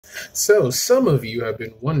So, some of you have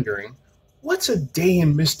been wondering, what's a day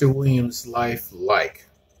in Mr. Williams' life like?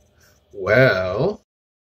 Well,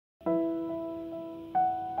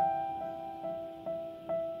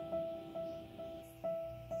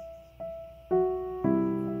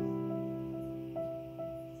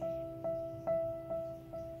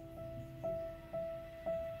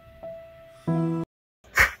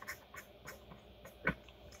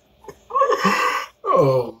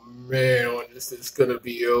 oh man, when is this gonna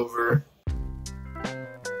be over?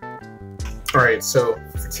 Alright, so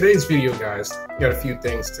for today's video, guys, I got a few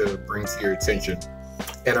things to bring to your attention.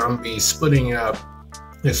 And I'm gonna be splitting up.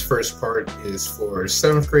 This first part is for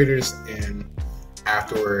 7th graders, and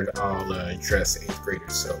afterward I'll address 8th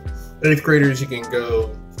graders. So 8th graders, you can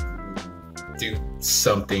go do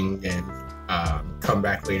something and come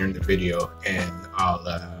back later in the video, and I'll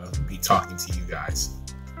be talking to you guys.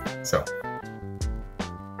 So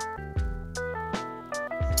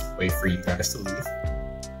wait for you guys to leave.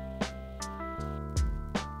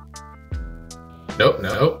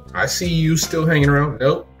 Nope. I see you still hanging around.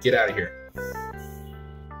 Nope, get out of here.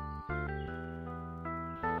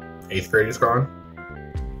 8th graders gone?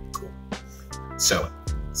 Cool. So,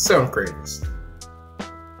 7th graders.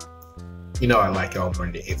 You know I like y'all more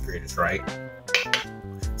than the 8th graders, right?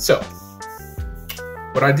 So,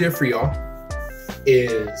 what I did for y'all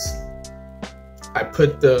is I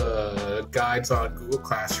put the guides on Google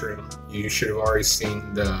Classroom. You should have already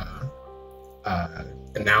seen the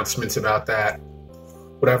announcements about that.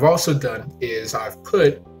 What I've also done is I've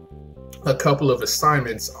put a couple of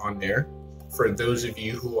assignments on there for those of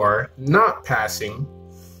you who are not passing.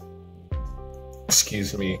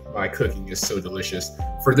 Excuse me, my cooking is so delicious.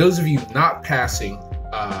 For those of you not passing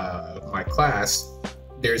my class,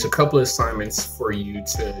 there's a couple of assignments for you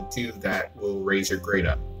to do that will raise your grade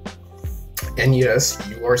up. And yes,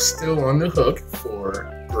 you are still on the hook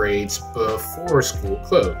for grades before school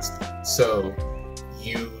closed. So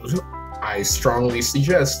I strongly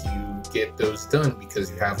suggest you get those done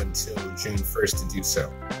because you have until June 1st to do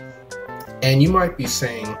so. And you might be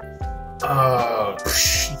saying,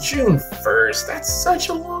 June 1st, that's such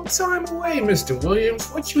a long time away, Mr. Williams.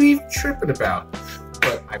 What you even tripping about?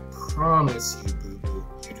 But I promise you, boo-boo,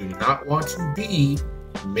 you do not want to be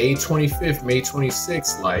May 25th, May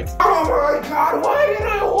 26th, like, oh my God, why did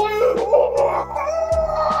I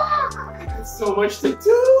wait? There's so much to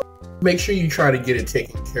do. Make sure you try to get it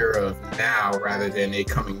taken care of now rather than it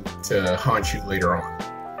coming to haunt you later on.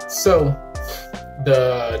 So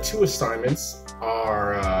the 2 assignments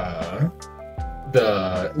are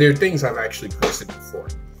they're things I've actually posted before.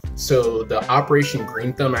 So the Operation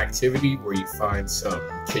Green Thumb activity, where you find some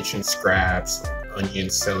kitchen scraps, onion,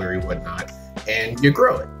 celery, whatnot, and you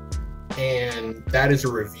grow it. And that is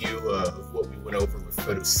a review of what we went over with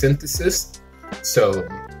photosynthesis. So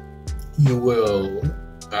you will,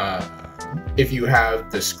 if you have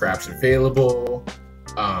the scraps available,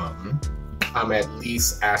 I'm at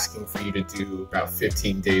least asking for you to do about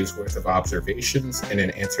 15 days worth of observations and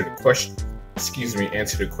then answer the questions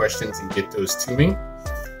and get those to me.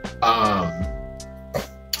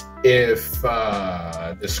 If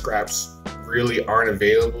the scraps really aren't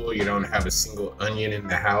available, you don't have a single onion in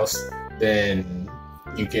the house, then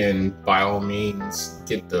you can by all means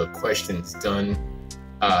get the questions done.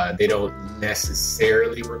 They don't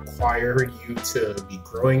necessarily require you to be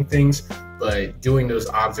growing things, but doing those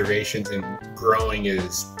observations and growing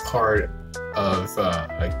is part of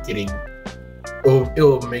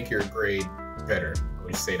it'll make your grade better. I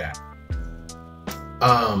would say that.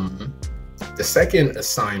 The second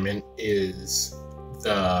assignment is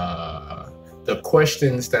the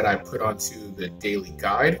questions that I put onto the daily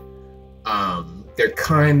guide. They're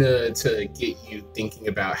kind of to get you thinking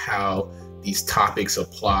about how these topics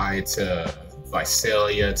apply to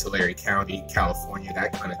Visalia, Tulare County, California,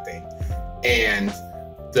 that kind of thing. And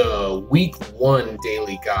the week 1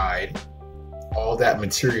 daily guide, all that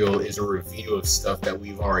material is a review of stuff that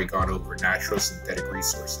we've already gone over, natural synthetic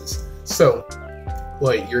resources. So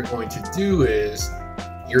what you're going to do is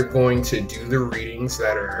you're going to do the readings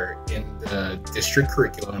that are in the district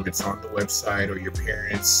curriculum. It's on the website, or your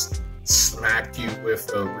parents smacked you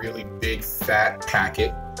with a really big fat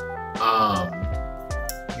packet.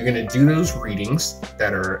 You're going to do those readings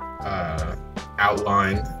that are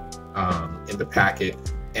outlined in the packet,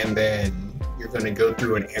 and then you're going to go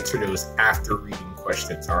through and answer those after reading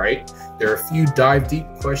questions. All right, there are a few dive deep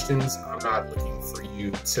questions. I'm not looking for you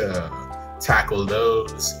to tackle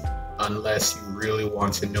those unless you really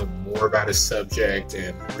want to know more about a subject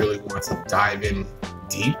and really want to dive in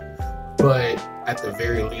deep. But at the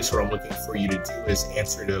very least, what I'm looking for you to do is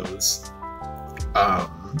answer those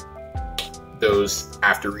those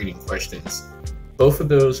after reading questions. Both of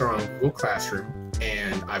those are on Google Classroom,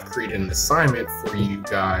 and I've created an assignment for you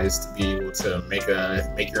guys to be able to make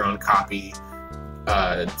your own copy,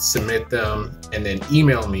 submit them, and then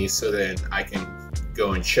email me so then I can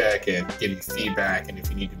go and check and give you feedback, and if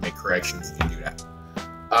you need to make corrections, you can do that.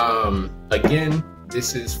 Again,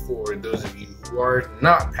 this is for those of you who are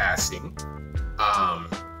not passing,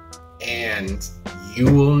 and you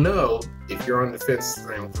will know if you're on the fence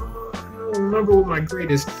saying, I don't remember what my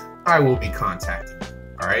grade is, I will be contacting you,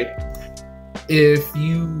 all right? If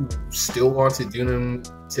you still want to do them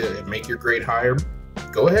to make your grade higher,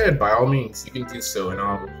 go ahead, by all means, you can do so, and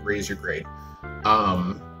I'll raise your grade.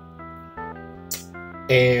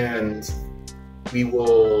 And we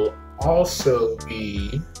will also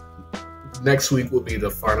be, next week will be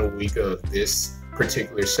the final week of this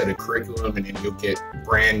particular set of curriculum, and then you'll get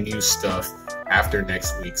brand new stuff after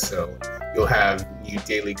next week. So you'll have new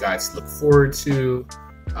daily guides to look forward to.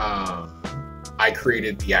 I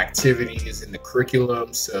created the activities in the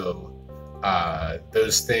curriculum, so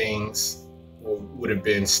those things would have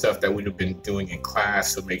been stuff that we'd have been doing in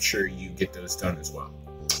class, so make sure you get those done as well.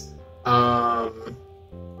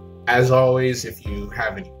 As always, if you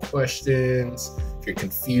have any questions, if you're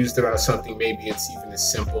confused about something, maybe it's even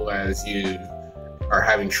as simple as you are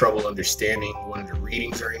having trouble understanding one of the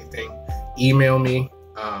readings or anything, email me,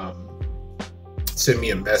 send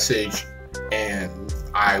me a message, and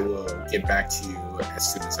I will get back to you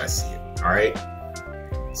as soon as I see it. All right.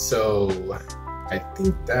 So I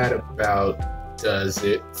think that about does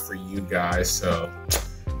it for you guys. So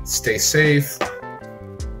stay safe,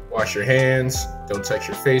 wash your hands, don't touch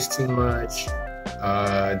your face too much,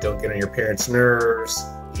 don't get on your parents' nerves,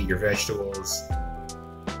 eat your vegetables,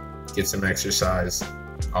 get some exercise,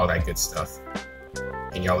 all that good stuff.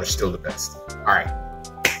 And y'all are still the best. All right.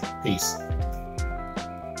 Peace.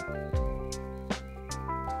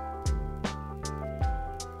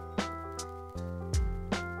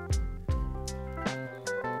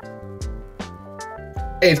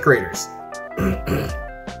 Eighth graders.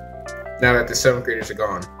 Now that the seventh graders are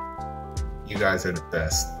gone, you guys are the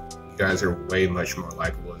best. You guys are way much more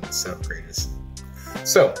likable than the seventh graders.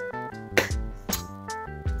 So,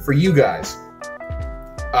 for you guys,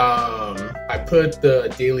 I put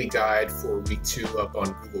the daily guide for week 2 up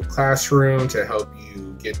on Google Classroom to help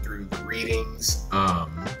you get through the readings.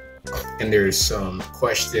 And there's some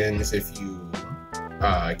questions if you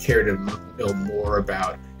care to know more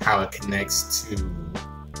about how it connects to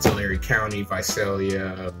Tulare County,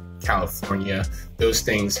 Visalia, California. Those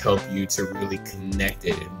things help you to really connect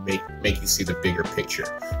it and make you see the bigger picture.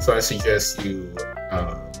 So I suggest you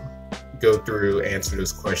go through, answer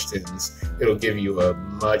those questions. It'll give you a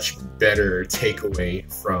much better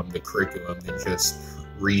takeaway from the curriculum than just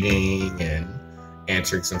reading and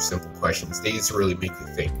answering some simple questions. These really make you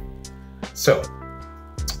think. So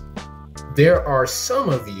there are some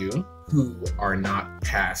of you who are not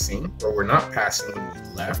passing, or were not passing when we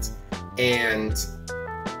left, and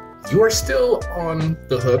you are still on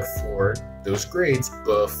the hook for those grades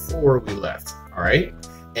before we left, all right?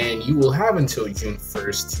 And you will have until June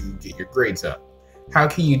 1st to get your grades up. How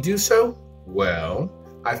can you do so? Well,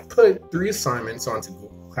 I've put 3 assignments onto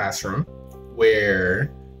Google Classroom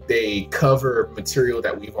where they cover material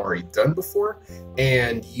that we've already done before,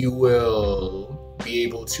 and you will be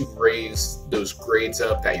able to raise those grades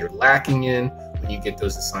up that you're lacking in when you get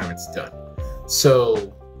those assignments done.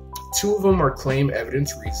 So 2 of them are claim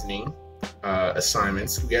evidence reasoning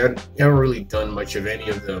assignments. We haven't really done much of any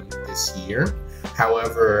of them this year.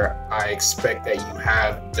 However, I expect that you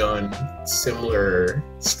have done similar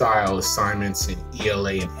style assignments in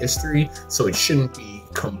ELA and history, so it shouldn't be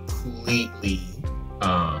completely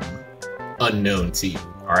unknown to you,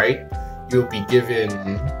 all right? You'll be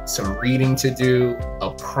given some reading to do,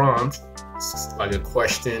 a prompt, like a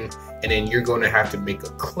question, and then you're going to have to make a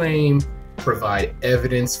claim, provide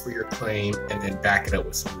evidence for your claim, and then back it up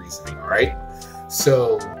with some reasoning, all right?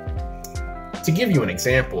 So, to give you an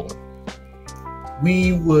example,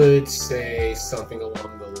 we would say something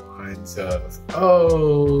along the lines of,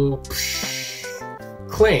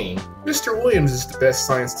 claim, Mr. Williams is the best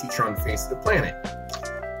science teacher on the face of the planet.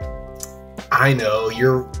 I know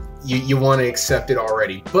you want to accept it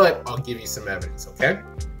already, but I'll give you some evidence, okay?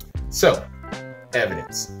 So,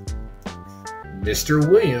 evidence. Mr.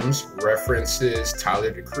 Williams references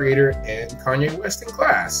Tyler, the Creator, and Kanye West in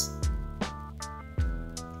class.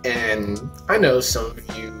 And I know some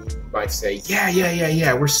of you might say,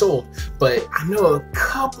 yeah, we're sold. But I know a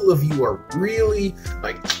couple of you are really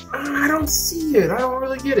like, I don't see it. I don't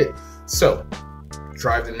really get it. So,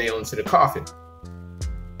 drive the nail into the coffin.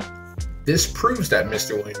 This proves that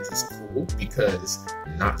Mr. Williams is cool because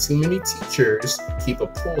not too many teachers keep a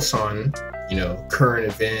pulse on, current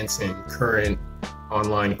events and current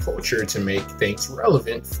online culture to make things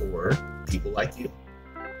relevant for people like you.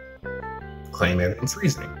 Claim evidence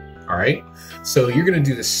reasoning. All right. So you're going to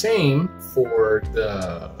do the same for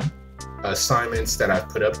the assignments that I've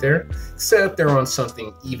put up there, except they're on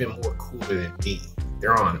something even more cooler than me.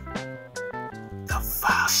 They're on the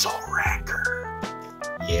fossil record.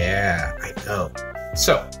 Yeah, I know.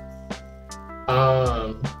 So,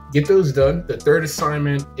 get those done. The third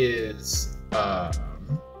assignment is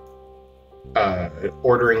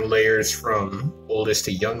ordering layers from oldest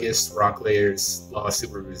to youngest, rock layers, law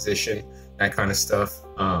superposition, that kind of stuff.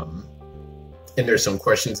 And there's some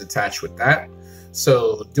questions attached with that.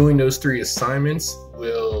 So doing those 3 assignments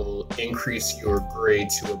will increase your grade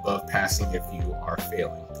to above passing if you are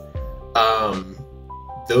failing.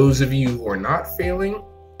 Those of you who are not failing,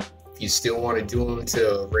 if you still want to do them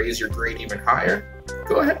to raise your grade even higher,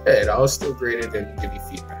 go ahead. I'll still grade it and give you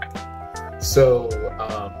feedback. So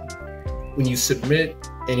when you submit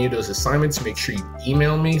any of those assignments, make sure you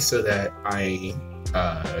email me so that I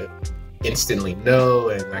instantly know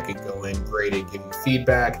and I can go in, grade it, give you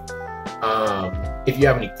feedback. If you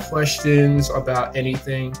have any questions about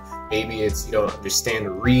anything, maybe it's you don't understand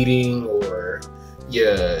the reading, or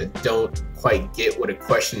you don't quite get what a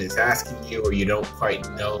question is asking you, or you don't quite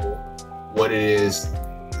know what it is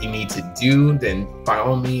you need to do, then by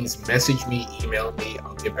all means message me, email me.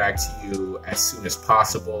 I'll get back to you as soon as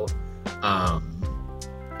possible.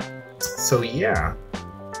 So yeah,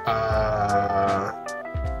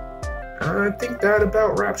 I think that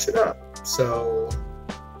about wraps it up. So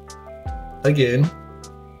again,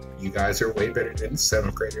 you guys are way better than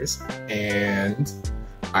 7th graders, and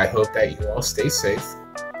I hope that you all stay safe,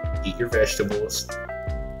 eat your vegetables,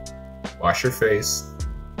 wash your face.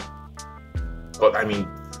 Well, I mean,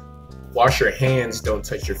 wash your hands, don't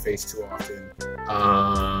touch your face too often.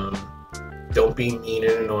 Don't be mean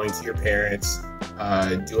and annoying to your parents.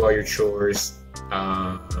 Do all your chores.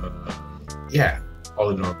 Yeah, all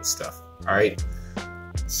the normal stuff. All right.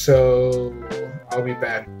 So I'll be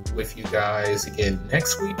back with you guys again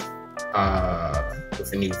next week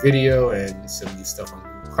with a new video and some new stuff on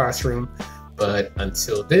Google Classroom. But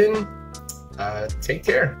until then, take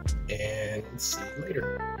care and see you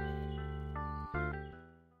later.